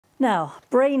Now,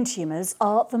 brain tumours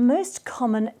are the most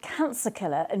common cancer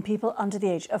killer in people under the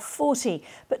age of 40,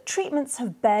 but treatments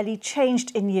have barely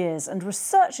changed in years and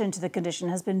research into the condition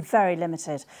has been very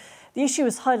limited. The issue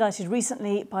was highlighted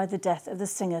recently by the death of the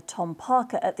singer Tom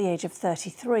Parker at the age of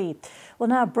 33. Well,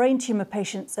 now brain tumour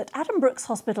patients at Addenbrooke's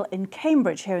Hospital in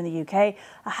Cambridge here in the UK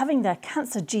are having their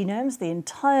cancer genomes, the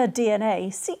entire DNA,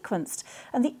 sequenced.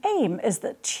 And the aim is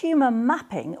that tumour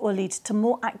mapping will lead to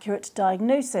more accurate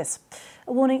diagnosis.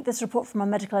 A warning, this report from our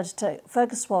medical editor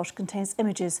Fergus Walsh contains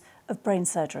images of brain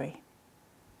surgery.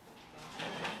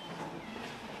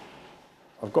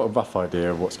 I've got a rough idea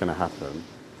of what's going to happen.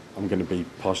 I'm going to be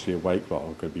partially awake, but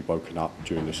I'm going to be woken up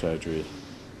during the surgery.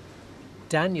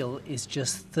 Daniel is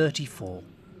just 34.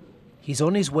 He's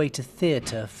on his way to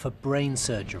theatre for brain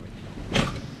surgery.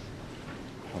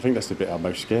 I think that's the bit I'm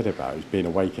most scared about, is being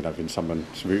awake and having someone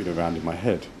rooting around in my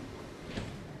head.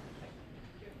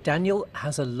 Daniel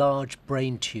has a large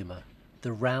brain tumour,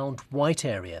 the round white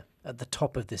area at the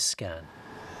top of this scan.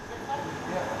 Yeah,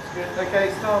 that's good.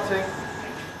 OK, starting.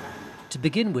 To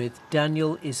begin with,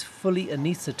 Daniel is fully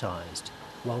anaesthetised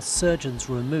while surgeons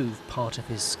remove part of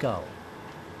his skull.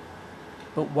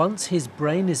 But once his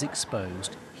brain is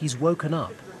exposed, he's woken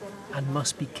up and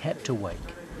must be kept awake.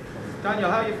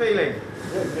 Daniel, how are you feeling?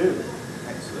 Yeah, good.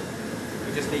 Excellent.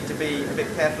 You just need to be a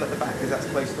bit careful at the back because that's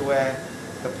close to where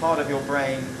the part of your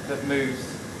brain that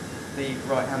moves the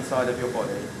right-hand side of your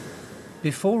body.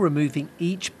 Before removing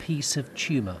each piece of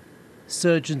tumour,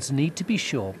 surgeons need to be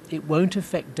sure it won't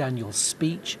affect Daniel's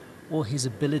speech or his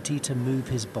ability to move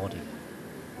his body.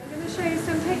 I'm going to show you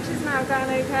some pictures now,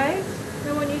 Dan, OK?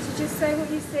 I want you to just say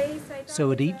what you see.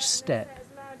 So at each step,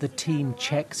 the team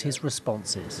checks his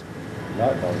responses.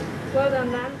 Well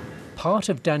done, Dan. Part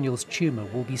of Daniel's tumour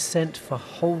will be sent for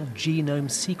whole genome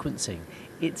sequencing.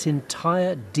 Its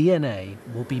entire DNA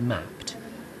will be mapped.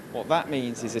 What that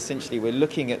means is essentially we're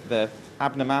looking at the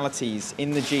abnormalities in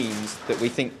the genes that we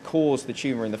think cause the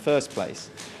tumour in the first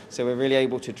place. So we're really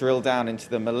able to drill down into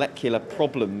the molecular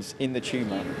problems in the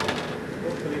tumour.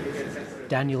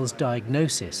 Daniel's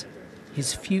diagnosis,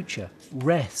 his future,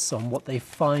 rests on what they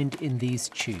find in these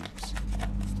tubes.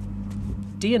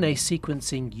 DNA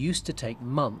sequencing used to take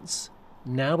months.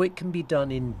 Now it can be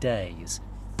done in days.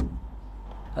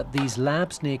 At these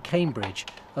labs near Cambridge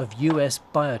of US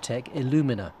biotech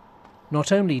Illumina.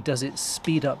 Not only does it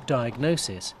speed up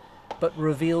diagnosis, but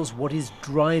reveals what is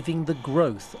driving the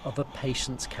growth of a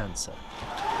patient's cancer.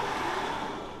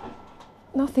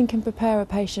 Nothing can prepare a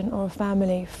patient or a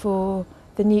family for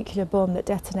the nuclear bomb that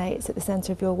detonates at the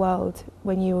centre of your world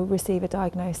when you receive a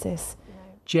diagnosis.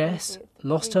 Jess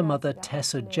lost her mother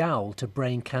Tessa Jowl to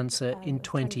brain cancer in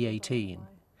 2018.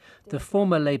 The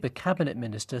former Labour cabinet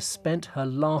minister spent her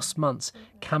last months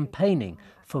campaigning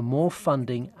for more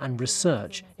funding and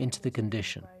research into the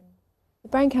condition.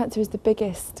 Brain cancer is the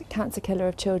biggest cancer killer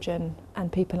of children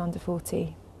and people under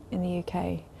 40 in the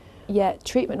UK. Yet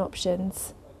treatment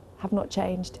options have not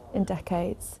changed in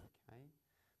decades.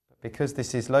 Because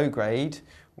this is low grade...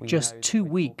 Just 2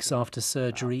 weeks after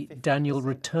surgery, Daniel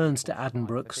returns to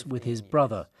Addenbrooke's with his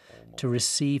brother to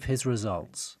receive his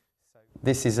results.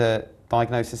 This is a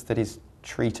diagnosis that is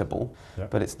treatable,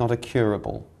 but it's not a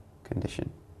curable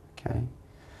condition. Okay?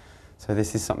 So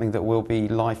this is something that will be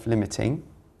life-limiting.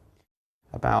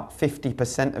 About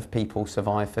 50% of people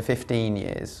survive for 15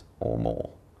 years or more.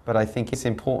 But I think it's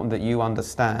important that you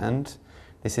understand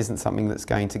this isn't something that's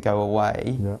going to go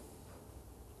away. Yeah.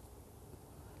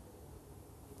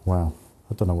 Wow,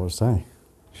 I don't know what to say.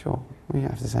 Sure, well, you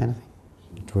don't have to say anything.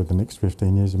 Enjoy the next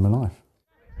 15 years of my life.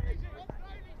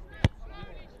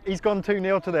 He's gone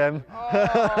 2-0 to them.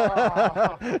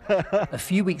 A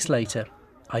few weeks later,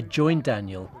 I joined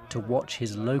Daniel to watch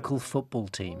his local football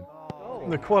team.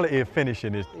 The quality of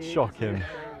finishing is shocking.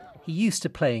 He used to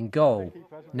play in goal.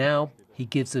 Now he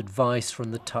gives advice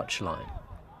from the touchline.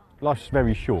 Life's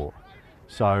very short,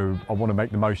 so I want to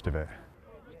make the most of it.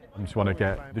 I just want to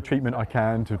get the treatment I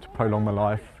can to prolong my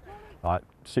life, like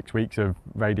 6 weeks of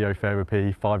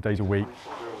radiotherapy, 5 days a week.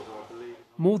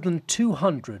 More than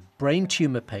 200 brain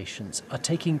tumour patients are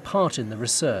taking part in the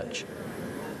research,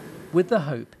 with the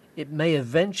hope it may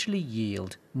eventually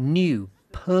yield new,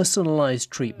 personalised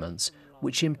treatments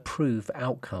which improve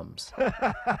outcomes.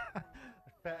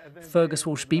 Fergus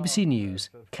Walsh, BBC News,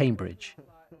 Cambridge.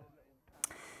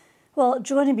 Well,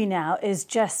 joining me now is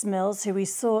Jess Mills, who we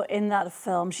saw in that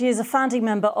film. She is a founding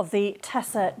member of the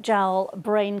Tessa Jowell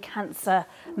Brain Cancer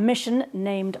Mission,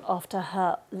 named after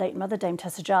her late mother, Dame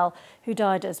Tessa Jowell, who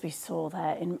died, as we saw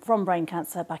there, from brain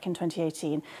cancer back in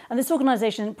 2018. And this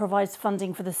organisation provides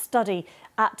funding for the study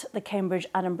at the Cambridge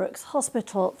Addenbrooke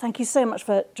Hospital. Thank you so much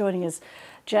for joining us,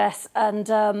 Jess. And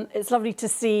it's lovely to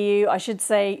see you. I should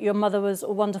say your mother was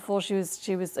wonderful. She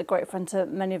was a great friend to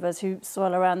many of us who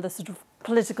swirl around the sort of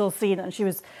political scene, and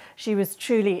she was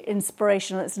truly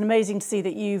inspirational. It's amazing to see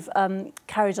that you've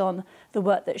carried on the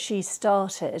work that she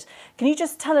started. Can you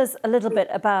just tell us a little bit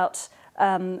about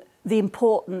the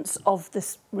importance of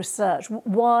this research?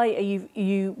 Why are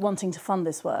you wanting to fund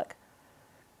this work?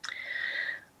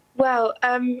 Well,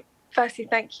 firstly,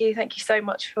 thank you so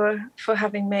much for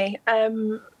having me.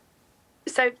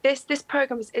 So this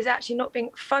programme is actually not being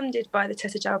funded by the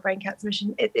Tessa Jowell Brain Cancer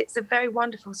Mission. It's a very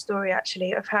wonderful story,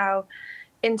 actually, of how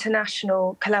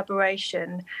international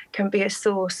collaboration can be a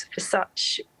source for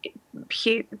such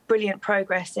brilliant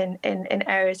progress in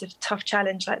areas of tough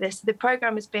challenge like this. The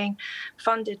programme is being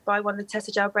funded by one of the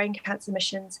Tessa Jowell Brain Cancer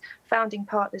Mission's founding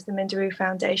partners, the Minderoo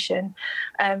Foundation,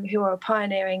 who are a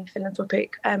pioneering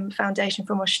philanthropic foundation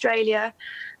from Australia.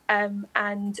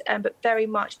 But very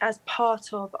much as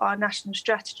part of our national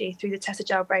strategy through the Tessa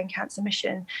Jowell Brain Cancer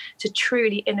Mission to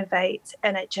truly innovate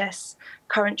NHS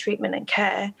current treatment and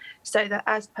care, so that,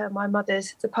 as per my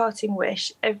mother's departing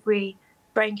wish, every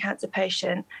brain cancer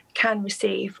patient can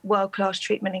receive world-class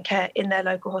treatment and care in their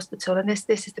local hospital. And this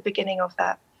is the beginning of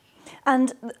that.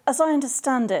 And as I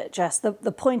understand it, Jess, the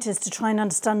point is to try and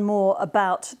understand more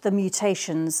about the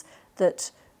mutations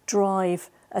that drive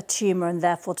a tumour and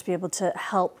therefore to be able to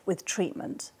help with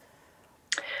treatment.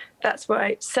 That's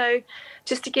right. So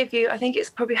just to give you, I think it's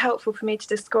probably helpful for me to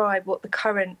describe what the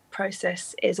current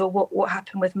process is, or what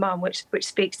happened with Mum, which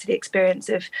speaks to the experience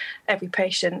of every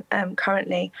patient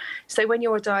currently. So when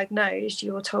you're diagnosed,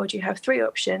 you're told you have three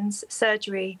options: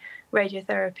 surgery,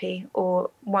 radiotherapy, or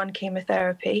one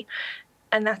chemotherapy,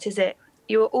 and that is it.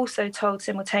 You are also told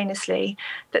simultaneously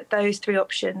that those three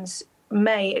options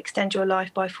may extend your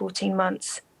life by 14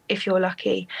 months if you're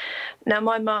lucky. Now,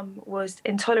 my mum was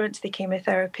intolerant to the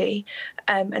chemotherapy,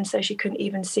 and so she couldn't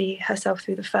even see herself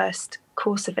through the first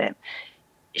course of it.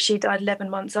 She died 11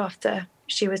 months after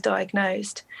she was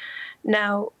diagnosed.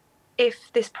 Now,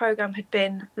 if this programme had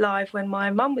been live when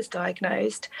my mum was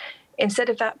diagnosed, instead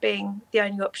of that being the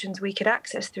only options we could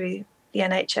access through the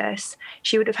NHS,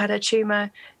 she would have had her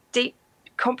tumour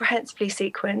comprehensively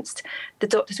sequenced. The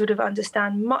doctors would have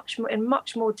understood in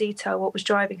much more detail what was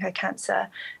driving her cancer,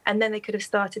 and then they could have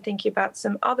started thinking about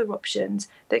some other options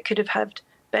that could have had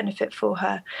benefit for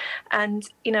her. And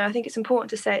I think it's important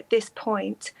to say at this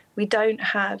point we don't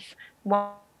have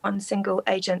one single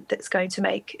agent that's going to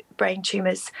make brain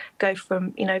tumours go from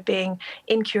being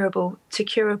incurable to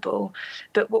curable.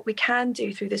 But what we can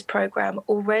do through this programme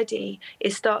already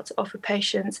is start to offer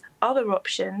patients other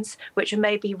options, which are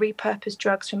maybe repurposed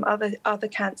drugs from other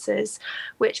cancers,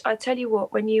 which I tell you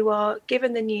what, when you are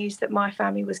given the news that my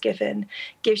family was given,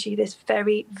 gives you this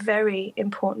very, very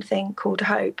important thing called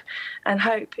hope. And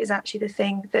hope is actually the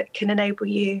thing that can enable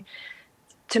you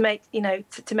to make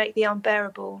to make the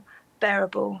unbearable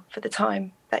bearable for the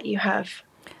time that you have.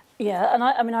 Yeah, and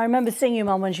I remember seeing your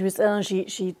mum when she was ill, and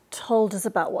she told us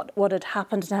about what had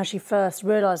happened and how she first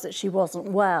realised that she wasn't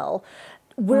well.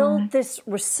 Will this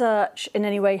research in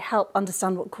any way help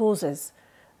understand what causes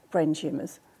brain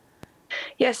tumours?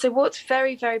 Yeah, so what's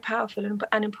very, very powerful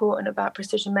and important about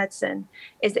precision medicine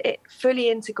is that it fully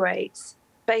integrates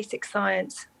basic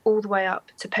science all the way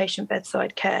up to patient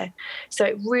bedside care. So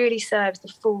it really serves the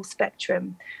full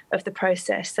spectrum of the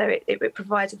process. So it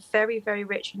provides a very, very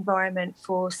rich environment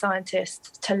for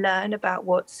scientists to learn about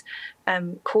what's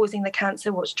causing the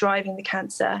cancer, what's driving the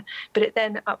cancer. But it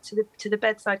then, up to the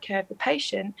bedside care of the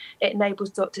patient, it enables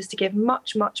doctors to give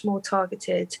much, much more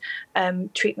targeted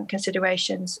treatment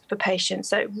considerations for patients.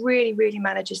 So it really, really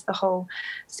manages the whole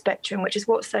spectrum, which is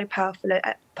what's so powerful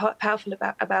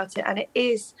about it. And it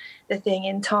is the thing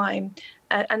in time,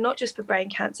 and not just for brain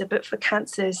cancer, but for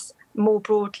cancers more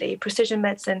broadly. Precision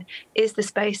medicine is the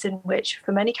space in which,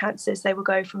 for many cancers, they will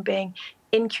go from being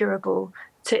incurable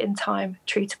to, in time,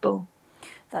 treatable.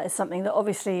 That is something that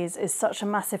obviously is such a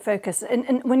massive focus.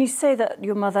 And when you say that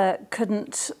your mother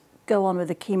couldn't go on with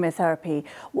the chemotherapy,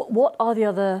 what are the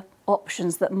other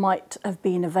options that might have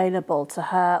been available to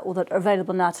her, or that are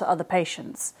available now to other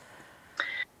patients?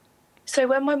 So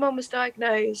when my mum was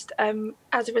diagnosed,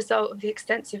 as a result of the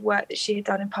extensive work that she had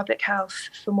done in public health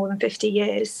for more than 50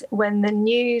 years, when the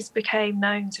news became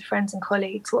known to friends and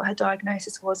colleagues what her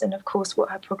diagnosis was and, of course, what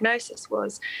her prognosis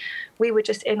was, we were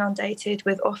just inundated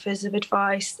with offers of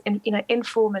advice, and, you know,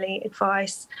 informally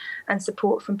advice and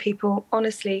support from people,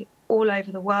 honestly, all over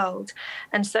the world.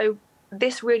 And so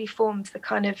this really formed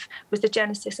was the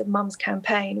genesis of Mum's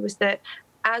campaign, was that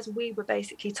as we were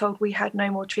basically told we had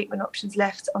no more treatment options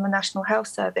left on the National Health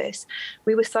Service,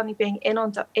 we were suddenly being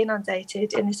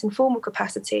inundated in this informal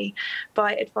capacity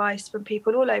by advice from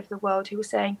people all over the world who were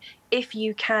saying, if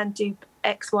you can do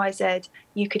X, Y, Z,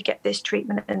 you could get this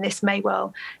treatment, and this may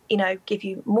well, you know, give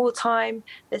you more time,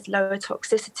 there's lower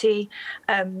toxicity.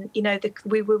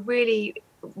 We were really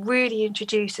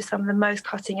introduced to some of the most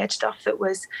cutting edge stuff that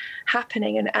was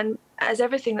happening. And as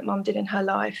everything that Mum did in her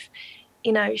life,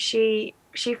 you know, she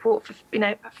fought for,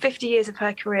 50 years of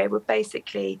her career were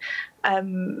basically,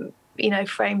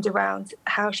 framed around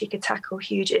how she could tackle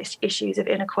huge issues of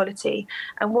inequality.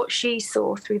 And what she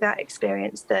saw through that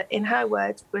experience, that in her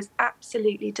words was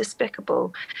absolutely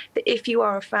despicable, that if you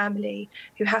are a family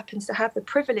who happens to have the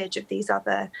privilege of these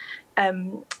other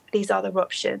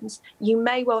options, you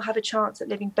may well have a chance at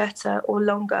living better or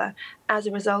longer as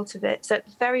a result of it. So at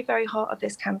the very, very heart of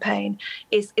this campaign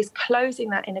is closing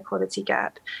that inequality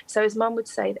gap. So as Mum would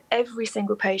say, that every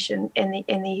single patient in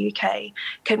the UK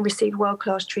can receive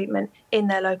world-class treatment in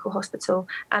their local hospital,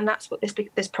 and that's what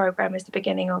this programme is the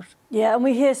beginning of. Yeah, and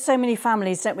we hear so many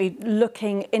families, don't we,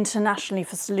 looking internationally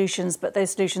for solutions, but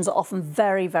those solutions are often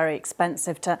very, very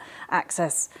expensive to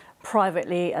access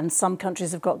privately, and some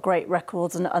countries have got great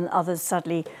records and others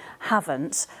sadly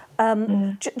haven't.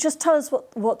 Just tell us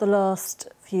what the last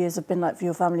few years have been like for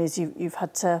your family, as you've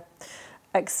had to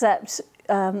accept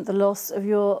the loss of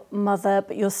your mother,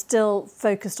 but you're still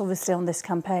focused obviously on this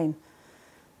campaign.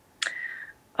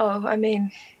 Oh, I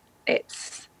mean,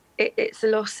 it's a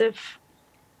loss of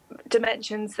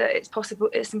dimensions that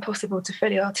it's impossible to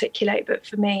fully articulate. But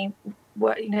for me,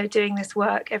 doing this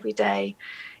work every day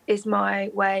is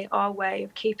our way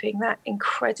of keeping that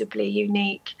incredibly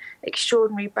unique,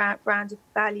 extraordinary brand of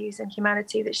values and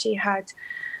humanity that she had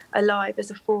alive as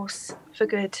a force for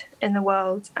good in the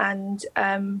world. And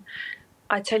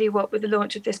I tell you what, with the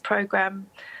launch of this programme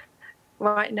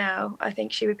right now, I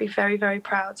think she would be very, very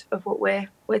proud of what we're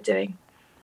doing.